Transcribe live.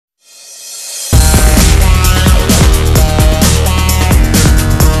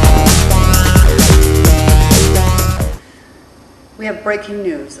have breaking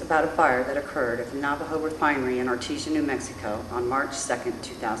news about a fire that occurred at the Navajo Refinery in Artesia, New Mexico on March 2,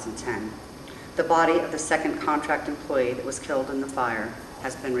 2010. The body of the second contract employee that was killed in the fire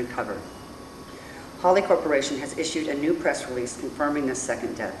has been recovered. Holly Corporation has issued a new press release confirming this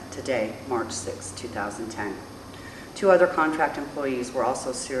second death today, March 6, 2010. 2 other contract employees were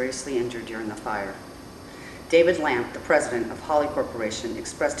also seriously injured during the fire. David Lamp, the president of Holly Corporation,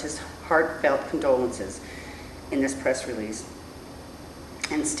 expressed his heartfelt condolences in this press release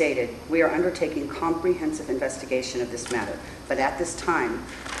and stated, "We are undertaking comprehensive investigation of this matter, but at this time,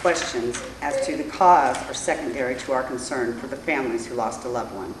 questions as to the cause are secondary to our concern for the families who lost a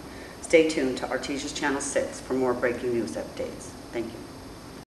loved one." Stay tuned to Artesia's Channel 6 for more breaking news updates. Thank you.